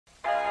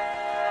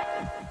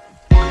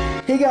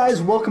Hey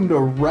guys, welcome to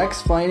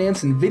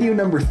RexFinance and video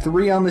number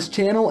 3 on this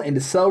channel. And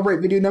to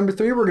celebrate video number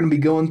 3, we're going to be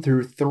going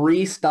through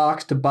 3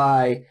 stocks to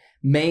buy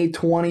May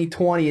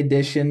 2020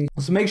 edition.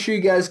 So make sure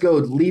you guys go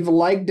leave a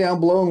like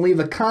down below and leave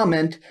a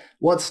comment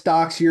what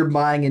stocks you're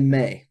buying in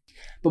May.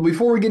 But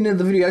before we get into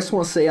the video, I just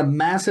want to say a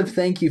massive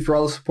thank you for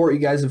all the support you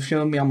guys have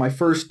shown me on my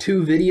first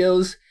 2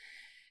 videos.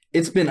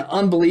 It's been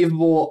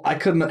unbelievable. I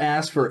couldn't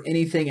ask for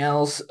anything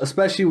else,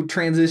 especially with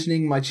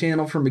transitioning my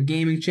channel from a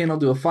gaming channel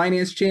to a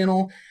finance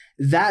channel.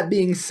 That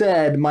being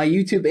said, my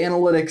YouTube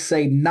analytics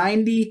say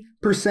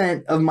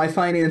 90% of my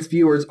finance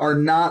viewers are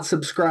not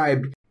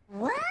subscribed.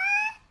 What?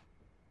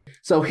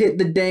 So hit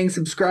the dang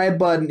subscribe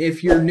button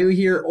if you're new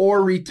here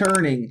or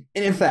returning.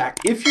 And in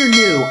fact, if you're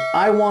new,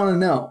 I want to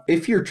know.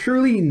 If you're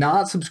truly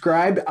not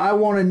subscribed, I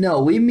want to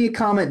know. Leave me a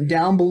comment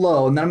down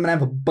below and then I'm going to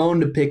have a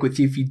bone to pick with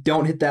you if you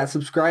don't hit that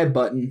subscribe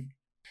button.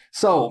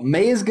 So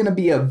May is going to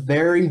be a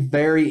very,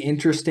 very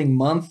interesting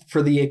month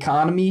for the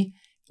economy.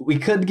 We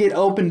could get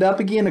opened up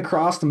again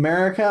across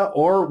America,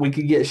 or we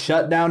could get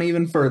shut down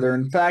even further.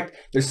 In fact,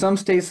 there's some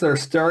states that are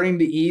starting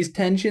to ease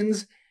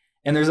tensions,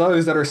 and there's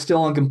others that are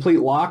still in complete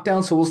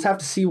lockdown, so we'll just have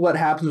to see what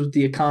happens with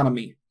the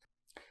economy.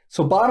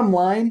 So bottom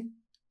line,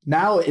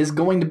 now is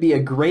going to be a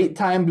great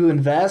time to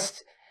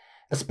invest,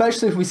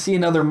 especially if we see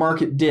another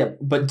market dip.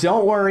 But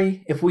don't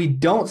worry, if we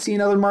don't see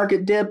another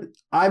market dip,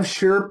 I've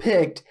sure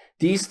picked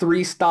these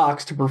 3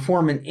 stocks to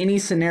perform in any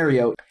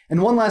scenario.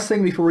 And one last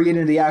thing before we get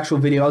into the actual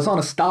video, I was on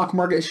a stock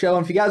market show,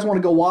 and if you guys want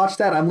to go watch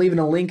that, I'm leaving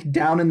a link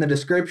down in the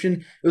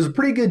description. It was a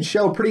pretty good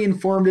show, pretty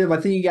informative. I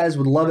think you guys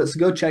would love it, so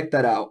go check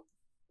that out.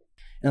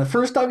 And the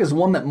first stock is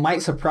one that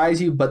might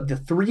surprise you, but the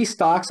 3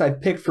 stocks I've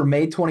picked for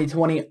May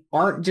 2020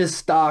 aren't just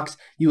stocks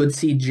you would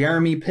see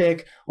Jeremy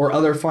pick or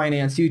other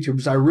finance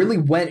YouTubers. I really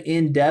went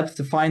in depth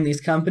to find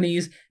these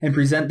companies and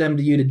present them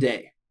to you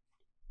today.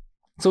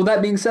 So with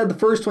that being said, the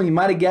first one you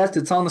might have guessed,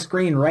 it's on the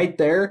screen right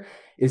there,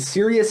 is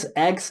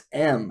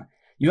SiriusXM.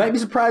 You might be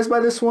surprised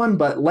by this one,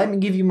 but let me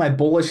give you my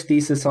bullish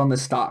thesis on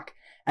this stock.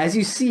 As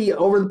you see,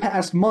 over the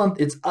past month,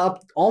 it's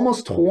up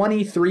almost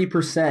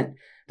 23%.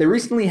 They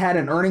recently had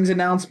an earnings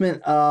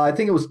announcement, I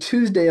think it was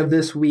Tuesday of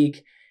this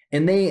week,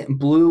 and they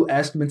blew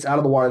estimates out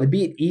of the water. They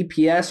beat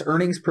EPS,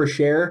 earnings per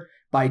share,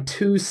 by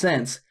 2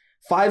 cents.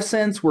 5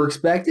 cents were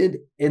expected,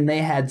 and they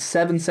had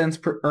 7 cents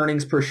per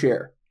earnings per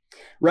share.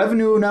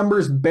 Revenue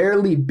numbers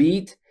barely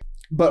beat,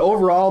 but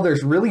overall,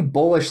 there's really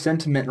bullish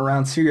sentiment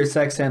around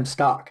SiriusXM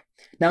stock.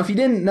 Now, if you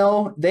didn't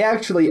know, they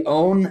actually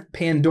own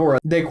Pandora.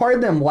 They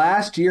acquired them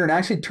last year and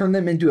actually turned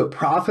them into a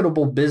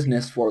profitable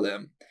business for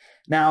them.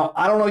 Now,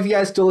 I don't know if you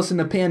guys still listen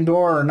to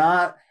Pandora or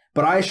not,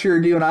 but I sure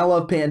do, and I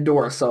love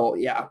Pandora. So,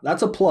 yeah,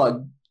 that's a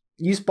plug.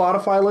 You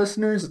Spotify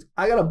listeners,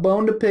 I got a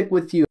bone to pick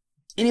with you.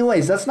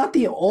 Anyways, that's not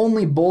the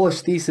only bullish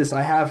thesis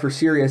I have for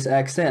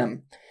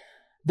SiriusXM.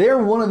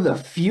 They're one of the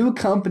few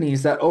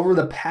companies that over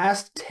the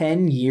past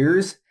 10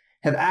 years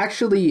have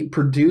actually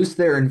produced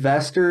their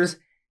investors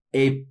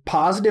a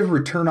positive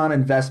return on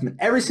investment.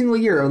 Every single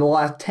year over the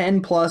last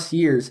 10 plus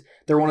years,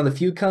 they're one of the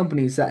few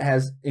companies that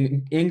has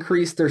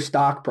increased their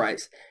stock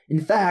price. In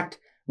fact,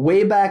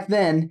 way back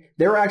then,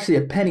 they were actually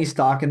a penny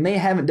stock and they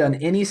haven't done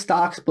any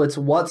stock splits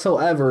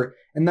whatsoever,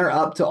 and they're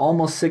up to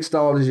almost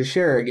 $6 a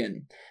share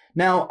again.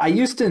 Now, I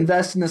used to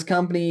invest in this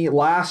company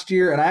last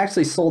year, and I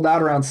actually sold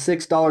out around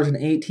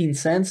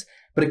 $6.18,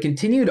 but it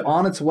continued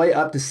on its way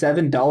up to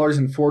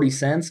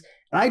 $7.40.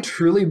 And I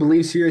truly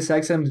believe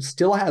SiriusXM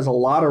still has a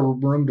lot of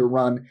room to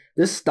run.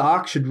 This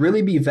stock should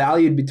really be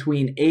valued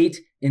between $8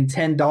 and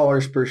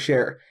 $10 per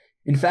share.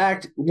 In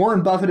fact,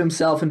 Warren Buffett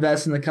himself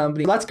invests in the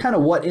company. That's kind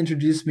of what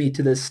introduced me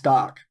to this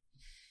stock.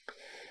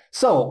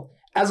 So,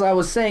 as I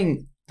was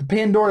saying, the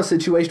Pandora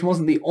situation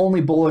wasn't the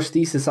only bullish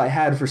thesis I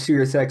had for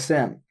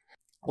SiriusXM.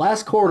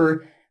 Last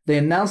quarter, they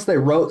announced they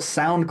wrote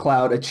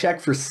SoundCloud a check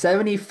for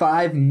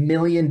 $75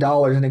 million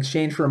in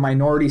exchange for a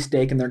minority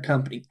stake in their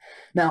company.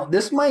 Now,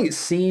 this might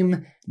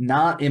seem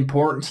not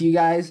important to you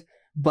guys,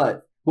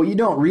 but what you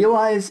don't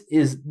realize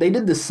is they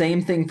did the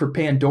same thing for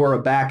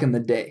Pandora back in the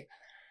day.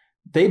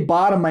 They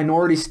bought a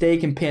minority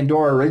stake in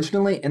Pandora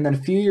originally, and then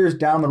a few years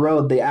down the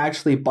road, they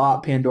actually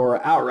bought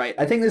Pandora outright.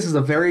 I think this is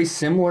a very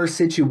similar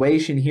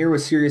situation here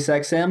with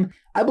SiriusXM.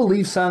 I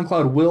believe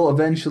SoundCloud will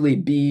eventually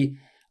be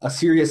a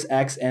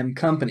SiriusXM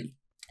company.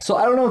 So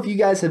I don't know if you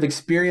guys have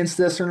experienced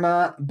this or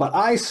not, but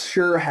I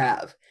sure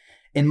have.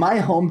 In my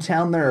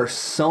hometown, there are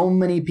so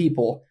many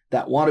people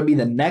that want to be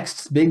the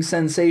next big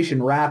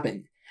sensation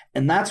rapping.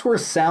 And that's where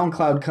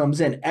SoundCloud comes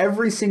in.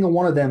 Every single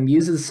one of them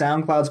uses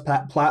SoundCloud's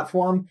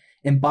platform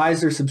and buys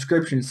their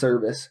subscription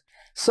service.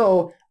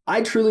 So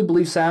I truly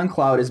believe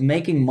SoundCloud is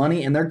making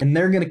money, and they're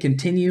going to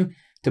continue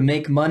to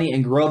make money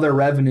and grow their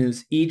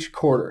revenues each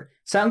quarter.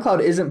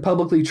 SoundCloud isn't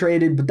publicly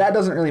traded, but that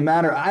doesn't really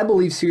matter. I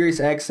believe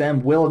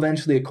SiriusXM will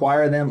eventually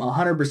acquire them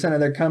 100% of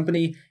their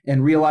company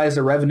and realize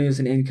their revenues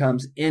and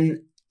incomes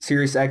in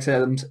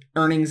SiriusXM's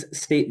earnings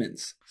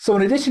statements. So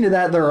in addition to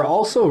that, there are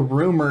also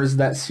rumors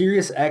that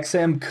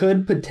SiriusXM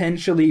could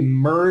potentially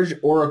merge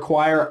or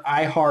acquire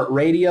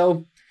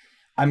iHeartRadio.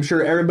 I'm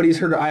sure everybody's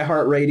heard of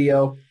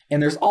iHeartRadio,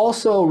 And there's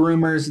also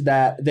rumors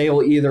that they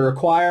will either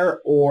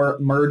acquire or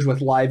merge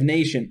with Live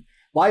Nation.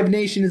 Live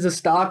Nation is a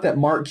stock that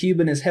Mark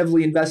Cuban is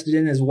heavily invested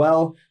in as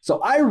well.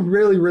 So I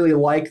really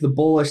like the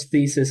bullish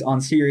thesis on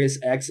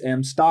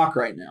SiriusXM stock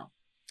right now.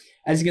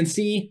 As you can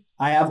see,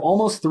 I have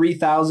almost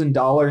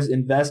 $3,000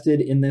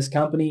 invested in this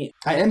company.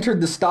 I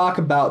entered the stock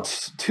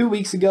about 2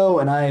 weeks ago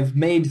and I've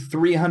made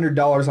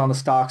 $300 on the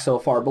stock so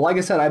far. But like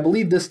I said, I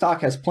believe this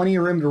stock has plenty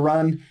of room to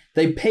run.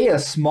 They pay a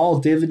small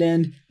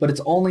dividend, but it's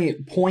only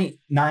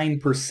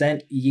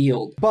 0.9%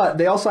 yield. But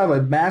they also have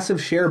a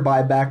massive share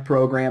buyback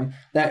program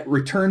that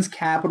returns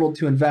capital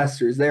to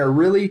investors. They are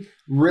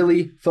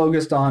really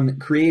focused on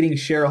creating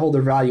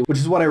shareholder value, which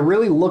is what I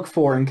really look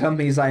for in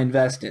companies I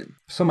invest in.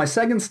 So my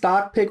second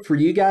stock pick for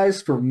you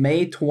guys for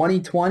May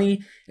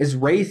 2020 is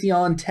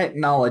Raytheon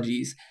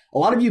Technologies. A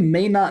lot of you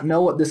may not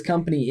know what this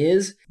company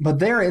is, but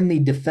they're in the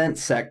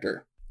defense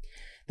sector.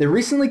 They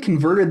recently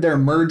converted their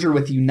merger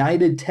with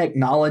United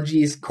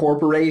Technologies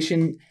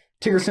Corporation.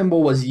 Ticker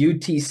symbol was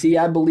UTC,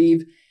 I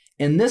believe.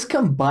 And this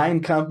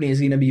combined company is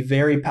going to be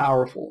very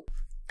powerful.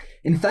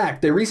 In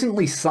fact, they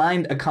recently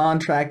signed a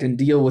contract and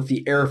deal with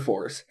the Air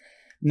Force.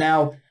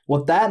 Now,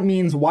 what that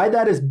means, why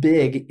that is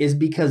big, is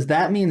because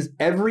that means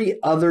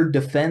every other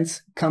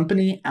defense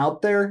company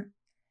out there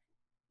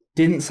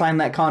didn't sign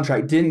that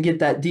contract, didn't get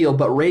that deal,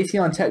 but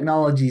Raytheon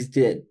Technologies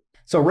did.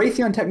 So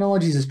Raytheon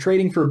Technologies is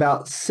trading for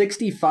about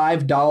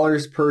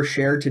 $65 per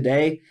share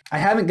today. I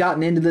haven't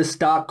gotten into this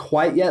stock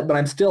quite yet, but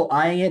I'm still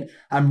eyeing it.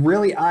 I'm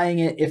really eyeing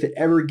it if it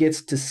ever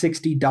gets to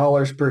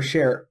 $60 per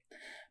share.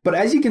 But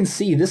as you can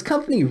see, this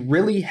company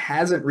really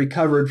hasn't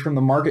recovered from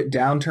the market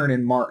downturn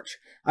in March.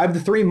 I have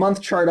the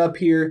 3-month chart up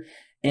here,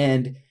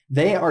 and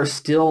they are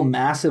still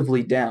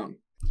massively down.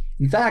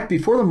 In fact,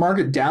 before the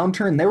market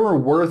downturn, they were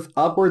worth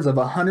upwards of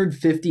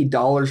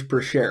 $150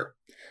 per share.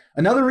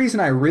 Another reason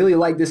I really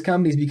like this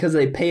company is because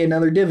they pay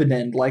another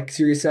dividend like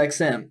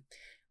SiriusXM.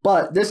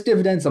 But this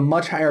dividend's a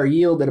much higher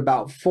yield at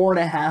about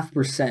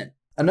 4.5%.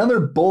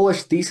 Another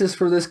bullish thesis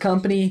for this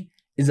company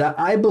is that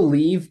I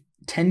believe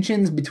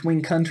tensions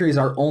between countries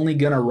are only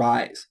going to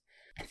rise.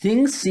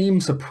 Things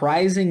seem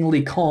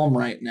surprisingly calm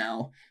right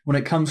now when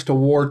it comes to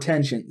war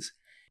tensions.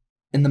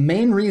 And the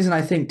main reason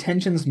I think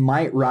tensions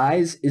might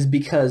rise is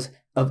because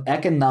of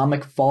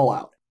economic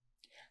fallout.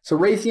 So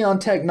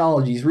Raytheon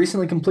Technologies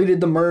recently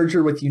completed the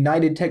merger with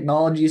United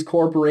Technologies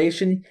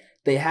Corporation.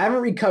 They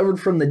haven't recovered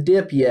from the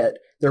dip yet.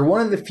 They're one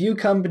of the few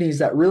companies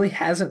that really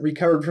hasn't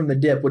recovered from the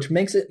dip, which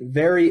makes it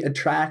very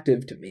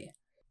attractive to me.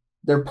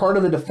 They're part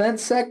of the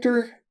defense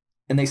sector,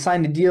 and they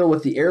signed a deal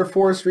with the Air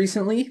Force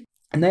recently,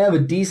 and they have a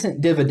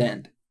decent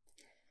dividend.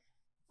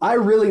 I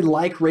really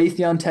like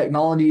Raytheon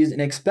Technologies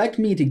and expect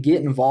me to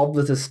get involved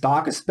with the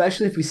stock,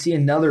 especially if we see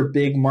another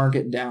big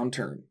market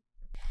downturn.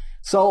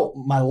 So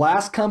my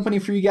last company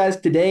for you guys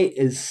today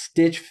is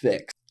Stitch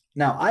Fix.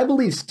 Now, I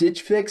believe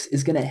Stitch Fix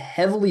is going to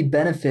heavily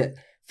benefit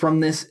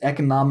from this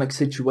economic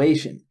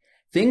situation.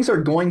 Things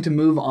are going to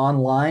move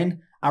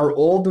online. Our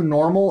old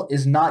normal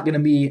is not going to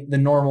be the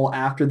normal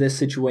after this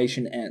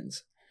situation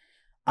ends.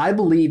 I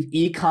believe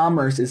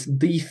e-commerce is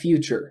the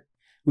future.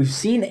 We've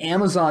seen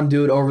Amazon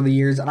do it over the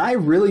years, and I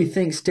really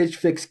think Stitch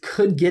Fix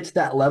could get to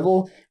that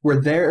level where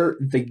they're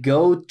the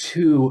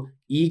go-to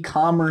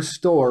e-commerce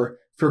store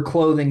for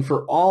clothing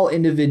for all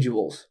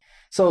individuals.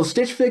 So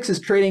Stitch Fix is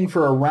trading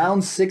for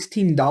around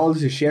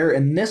 $16 a share,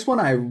 and this one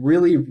I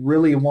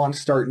really want to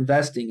start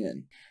investing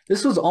in.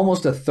 This was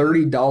almost a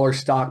 $30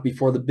 stock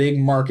before the big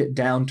market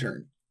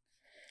downturn.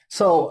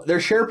 So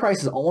their share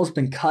price has almost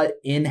been cut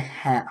in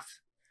half.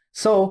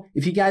 So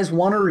if you guys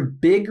want a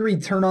big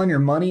return on your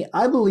money,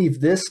 I believe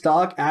this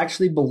stock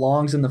actually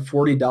belongs in the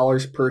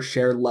 $40 per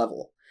share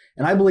level.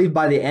 And I believe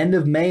by the end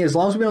of May, as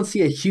long as we don't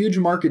see a huge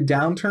market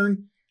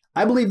downturn,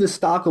 I believe this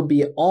stock will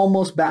be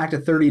almost back to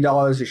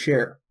 $30 a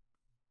share.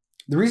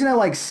 The reason I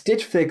like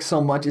Stitch Fix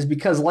so much is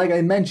because, like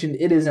I mentioned,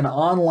 it is an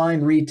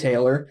online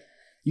retailer.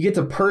 You get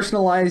to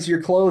personalize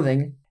your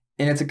clothing,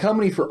 and it's a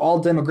company for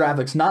all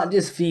demographics, not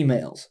just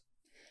females.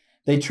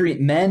 They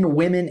treat men,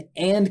 women,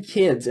 and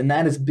kids, and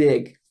that is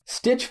big.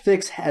 Stitch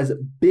Fix has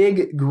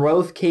big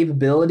growth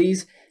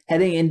capabilities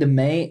heading into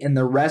May and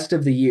the rest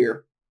of the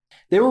year.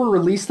 They will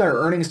release their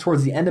earnings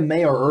towards the end of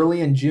May or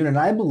early in June, and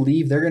I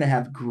believe they're going to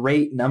have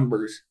great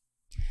numbers.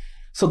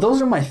 So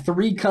those are my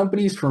 3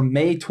 companies for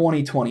May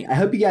 2020. I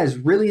hope you guys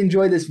really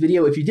enjoyed this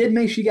video. If you did,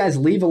 make sure you guys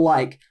leave a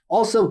like.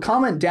 Also,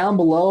 comment down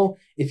below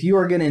if you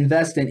are going to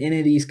invest in any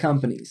of these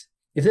companies.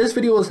 If this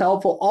video was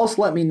helpful,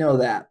 also let me know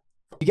that.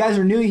 If you guys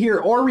are new here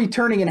or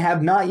returning and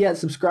have not yet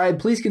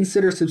subscribed, please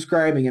consider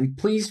subscribing, and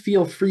please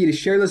feel free to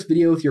share this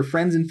video with your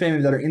friends and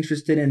family that are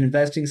interested in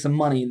investing some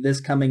money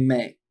this coming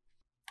May.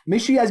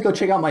 Make sure you guys go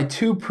check out my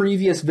 2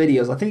 previous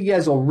videos. I think you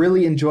guys will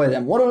really enjoy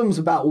them. One of them is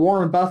about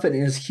Warren Buffett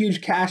and his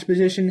huge cash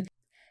position.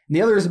 And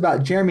the other is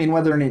about Jeremy and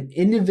whether an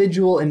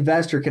individual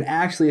investor can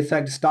actually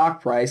affect a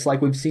stock price like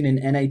we've seen in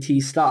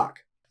NAT stock.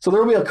 So there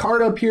will be a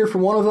card up here for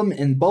one of them,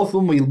 and both of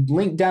them will be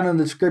linked down in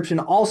the description.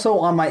 Also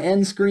on my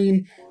end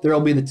screen, there will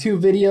be the 2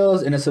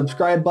 videos and a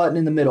subscribe button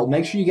in the middle.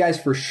 Make sure you guys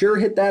for sure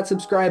hit that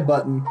subscribe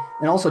button,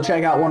 and also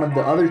check out one of the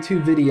other 2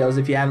 videos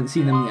if you haven't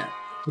seen them yet.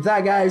 With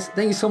that, guys,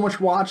 thank you so much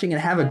for watching,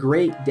 and have a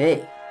great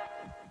day.